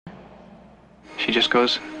She just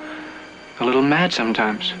goes a little mad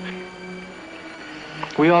sometimes.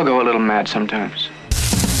 We all go a little mad sometimes.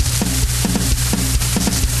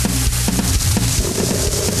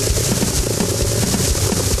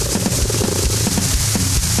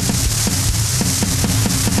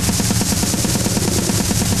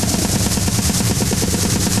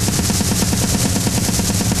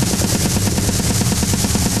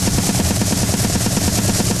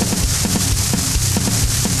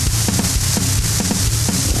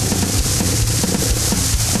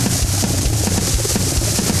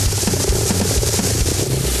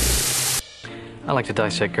 I like to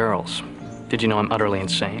dissect girls. Did you know I'm utterly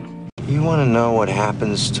insane? You want to know what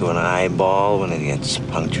happens to an eyeball when it gets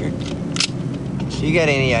punctured? You got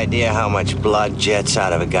any idea how much blood jets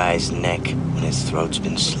out of a guy's neck when his throat's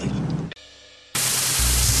been slit?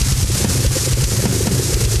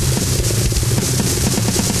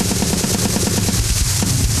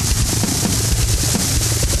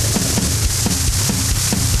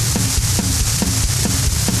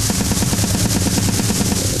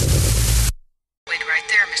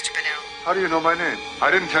 How do you know my name? I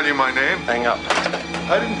didn't tell you my name. Hang up.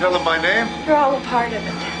 I didn't tell him my name. They're all a part of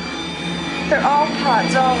it. They're all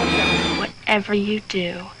pods, all of them. Whatever you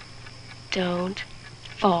do, don't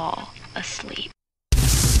fall asleep.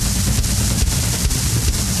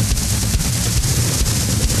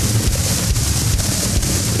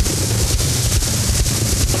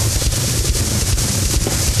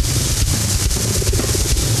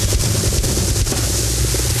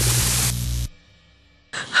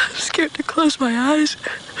 I'm scared to close my eyes.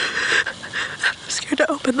 I'm scared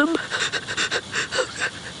to open them.